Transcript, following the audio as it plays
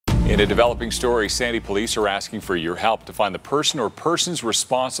In a developing story, Sandy police are asking for your help to find the person or persons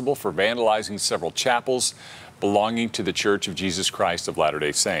responsible for vandalizing several chapels belonging to the Church of Jesus Christ of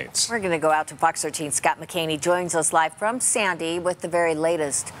Latter-day Saints. We're going to go out to Fox 13. Scott McCaney joins us live from Sandy with the very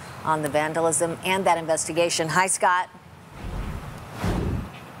latest on the vandalism and that investigation. Hi, Scott.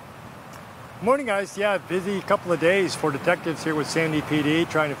 Morning, guys. Yeah, busy couple of days for detectives here with Sandy PD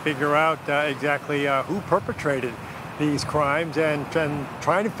trying to figure out exactly who perpetrated these crimes and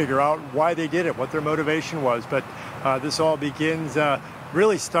trying to figure out why they did it, what their motivation was. But this all begins,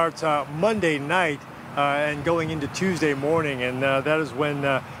 really starts Monday night and going into Tuesday morning, and that is when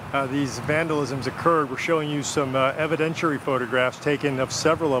these vandalisms occurred. We're showing you some evidentiary photographs taken of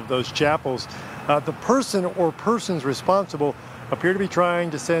several of those chapels. The person or persons responsible appear to be trying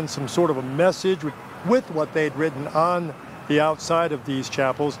to send some sort of a message with what they'd written on the outside of these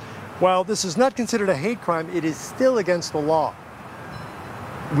chapels. While this is not considered a hate crime, it is still against the law.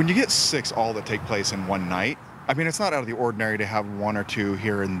 When you get 6 all that take place in one night, I mean, it's not out of the ordinary to have 1 or 2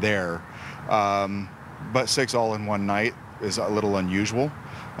 here and there, but 6 all in one night is a little unusual.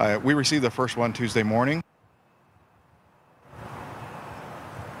 We received the first one Tuesday morning.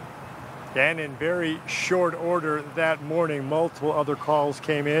 And in very short order that morning, multiple other calls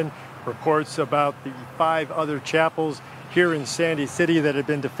came in, reports about the 5 other chapels here in Sandy City that had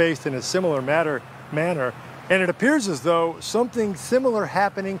been defaced in a similar manner. And it appears as though something similar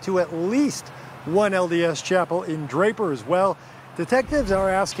happening to at least one LDS chapel in Draper as well. Detectives are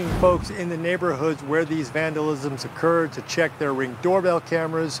asking folks in the neighborhoods where these vandalisms occurred to check their Ring doorbell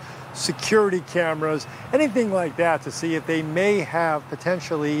cameras, security cameras, anything like that, to see if they may have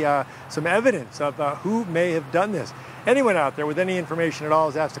potentially some evidence of who may have done this. Anyone out there with any information at all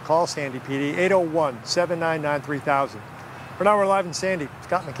is asked to call Sandy PD, 801-799-3000. For now, we're live in Sandy.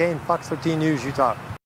 Scott McCain, Fox 13 News, Utah.